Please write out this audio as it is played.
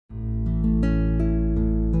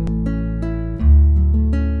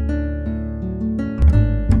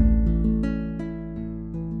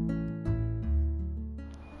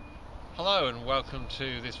welcome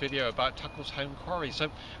to this video about Tuckleshome Quarry. So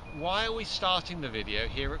why are we starting the video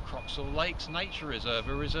here at Croxall Lakes Nature Reserve,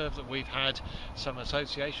 a reserve that we've had some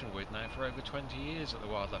association with now for over 20 years at the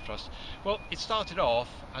Wildlife Trust? Well, it started off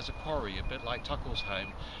as a quarry, a bit like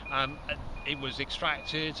Tuckleshome. It was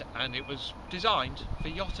extracted and it was designed for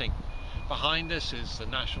yachting. Behind us is the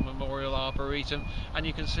National Memorial Arboretum, and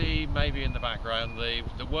you can see maybe in the background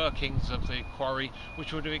the workings of the quarry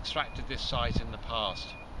which would have extracted this site in the past.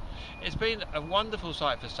 It's been a wonderful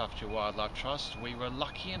site for Staffordshire Wildlife Trust. We were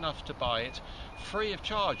lucky enough to buy it free of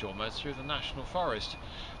charge almost through the National Forest.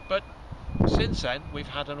 But since then we've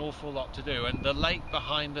had an awful lot to do, and the lake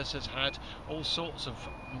behind us has had all sorts of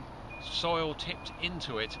soil tipped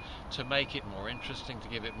into it to make it more interesting, to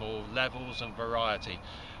give it more levels and variety.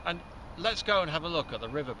 And let's go and have a look at the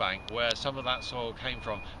riverbank where some of that soil came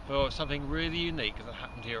from for something really unique that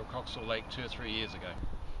happened here at Croxall Lake 2 or 3 years ago.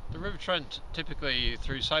 The River Trent, typically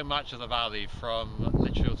through so much of the valley from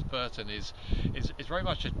Lichfield to Bitterns, is very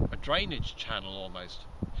much a drainage channel almost.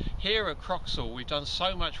 Here at Croxall we've done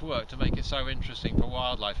so much work to make it so interesting for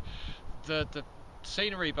wildlife. The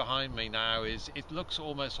scenery behind me now it looks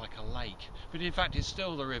almost like a lake, but in fact it's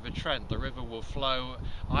still the River Trent. The river will flow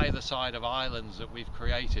either side of islands that we've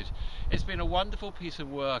created. It's been a wonderful piece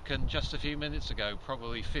of work, and just a few minutes ago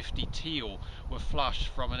probably 50 teal were flushed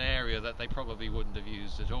from an area that they probably wouldn't have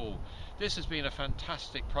used at all. This has been a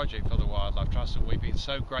fantastic project for the Wildlife Trust, and we've been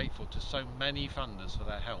so grateful to so many funders for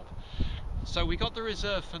their help. So we got the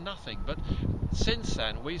reserve for nothing, but since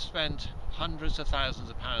then we've spent hundreds of thousands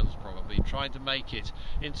of pounds probably trying to make it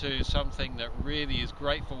into something that really is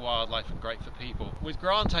great for wildlife and great for people. With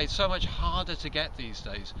grant aid so much harder to get these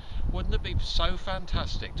days, wouldn't it be so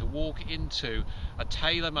fantastic to walk into a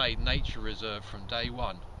tailor-made nature reserve from day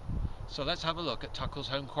one? So let's have a look at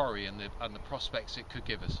Tuckleshome Quarry and the prospects it could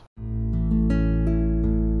give us.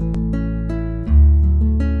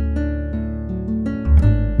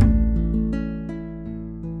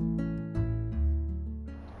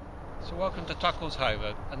 So welcome to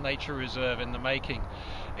Tuckleshome, a nature reserve in the making.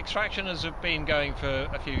 Extraction has been going for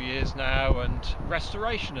a few years now, and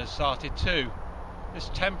restoration has started too. This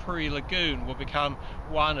temporary lagoon will become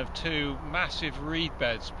one of two massive reed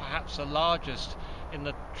beds, perhaps the largest in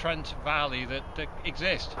the Trent Valley that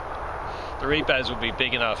exist. The reed beds will be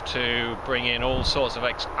big enough to bring in all sorts of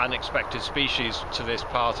unexpected species to this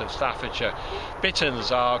part of Staffordshire.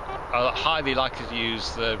 Bitterns are highly likely to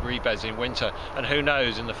use the reed beds in winter, and who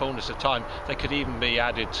knows, in the fullness of time they could even be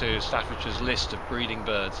added to Staffordshire's list of breeding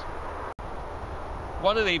birds.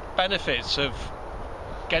 One of the benefits of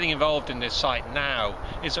getting involved in this site now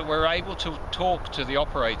is that we're able to talk to the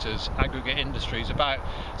operators, aggregate industries, about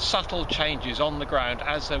subtle changes on the ground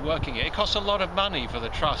as they're working it. It costs a lot of money for the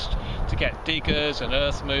trust to get diggers and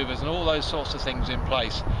earth movers and all those sorts of things in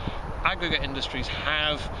place. Aggregate industries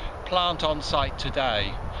have plant on site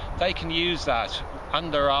today. They can use that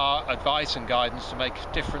under our advice and guidance to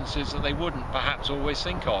make differences that they wouldn't perhaps always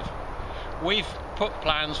think of. We've put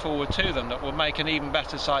plans forward to them that will make an even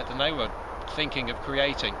better site than they were thinking of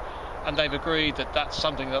creating, and they've agreed that that's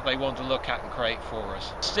something that they want to look at and create for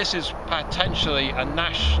us. This is potentially a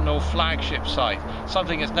national flagship site,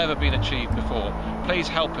 something that's never been achieved before. Please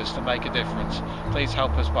help us to make a difference. Please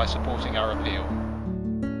help us by supporting our appeal.